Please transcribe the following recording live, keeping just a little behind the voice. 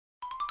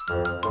Hi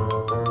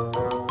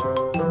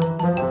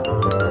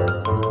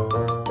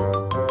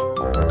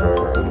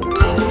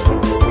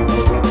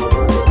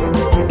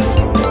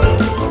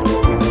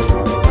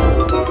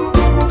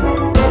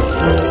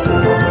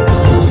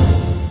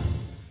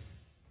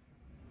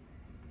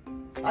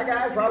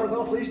guys, Robert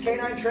with Leash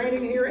Canine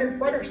Training here in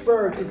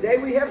Fredericksburg. Today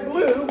we have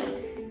Blue.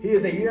 He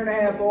is a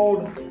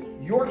 1.5-year-old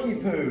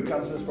Yorkie poo.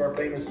 Comes to us for our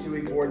famous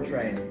 2-week board and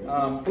train.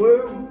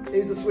 Blue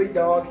is a sweet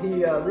dog.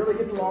 He really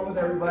gets along with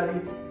everybody.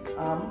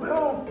 A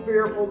little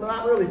fearful,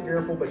 not really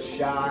fearful, but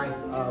shy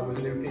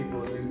with new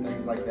people and new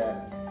things like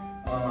that.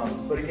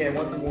 But again,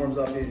 once he warms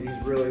up, he's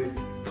really,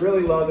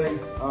 really loving.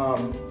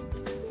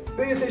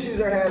 Biggest issues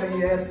they're having,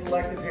 he has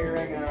selective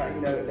hearing.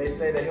 You know, they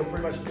say that he'll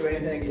pretty much do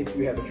anything if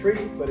you have a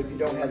treat, but if you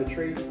don't have a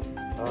treat,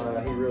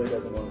 he really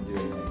doesn't want to do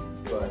anything.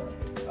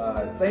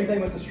 But same thing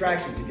with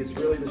distractions. He gets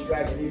really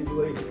distracted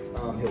easily.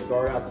 He'll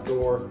dart out the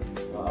door.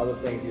 Other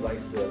things, he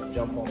likes to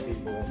jump on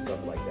people and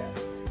stuff like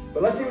that.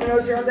 But let's see what he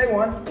knows here on day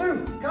one.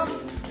 Blue,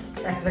 come.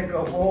 That's a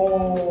good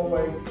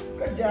boy.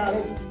 Good job.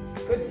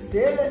 Good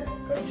sit.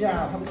 Good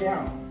job. Come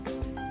down.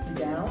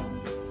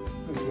 Down.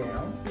 Go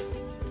down.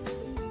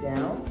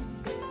 Down.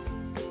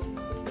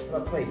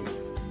 Place.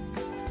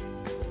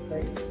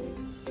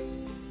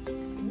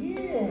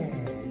 Yeah,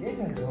 that's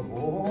a good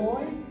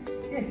boy.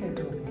 That's a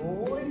good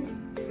boy.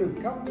 Blue,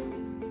 come.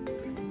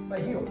 My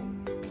heel.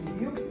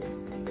 Heel.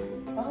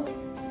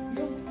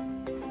 Heel.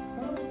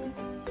 Come.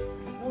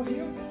 Oh,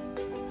 heel.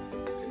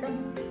 Come.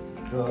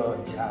 Good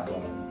job.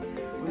 Well,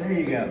 there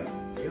you go.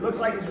 It looks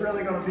like he's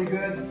really going to be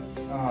good.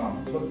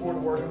 Look forward to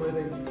working with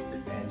him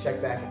and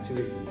check back in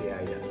 2 weeks to see how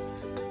he does.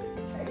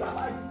 Hey,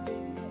 bye-bye.